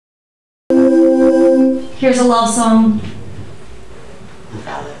Here's a love song.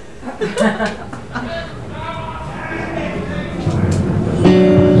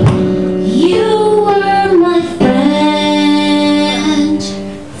 You were my friend.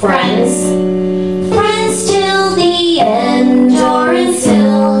 Friends. Friends till the end, or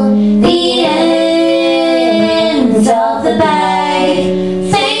until the end of the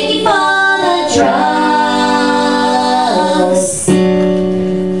bag. Thank you for the drugs.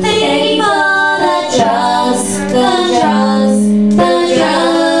 Thank you for the drugs, the drugs, the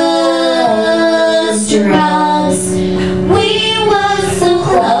drugs, drugs. We were so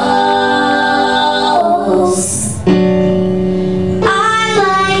close. I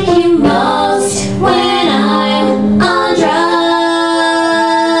like you most when I'm on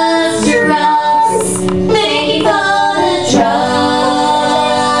drugs, drugs. Thank you for the drugs.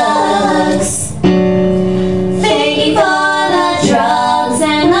 Thank you for the drugs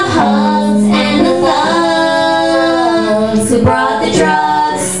and the hugs and the thugs who brought the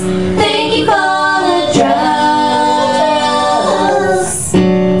drugs. Thank you for the drugs.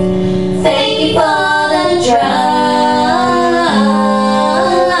 Thank you for the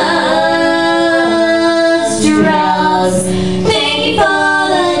drugs, drugs. Thank you for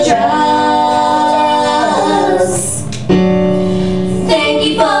the drugs. Thank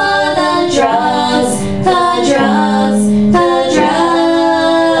you for the drugs, the drugs, the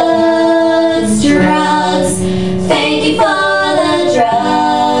drugs, drugs. Thank you for the drugs.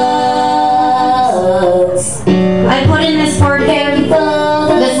 I put in this part here,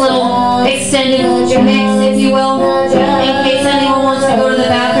 this little extended mix, if you will, in case anyone wants to go to the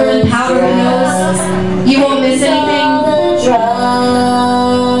bathroom and powder their nose. You won't miss anything.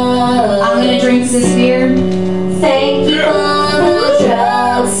 I'm gonna drink this beer. Thank you for the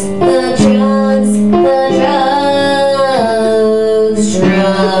drugs, the drugs, the drugs,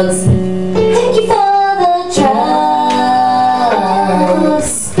 drugs.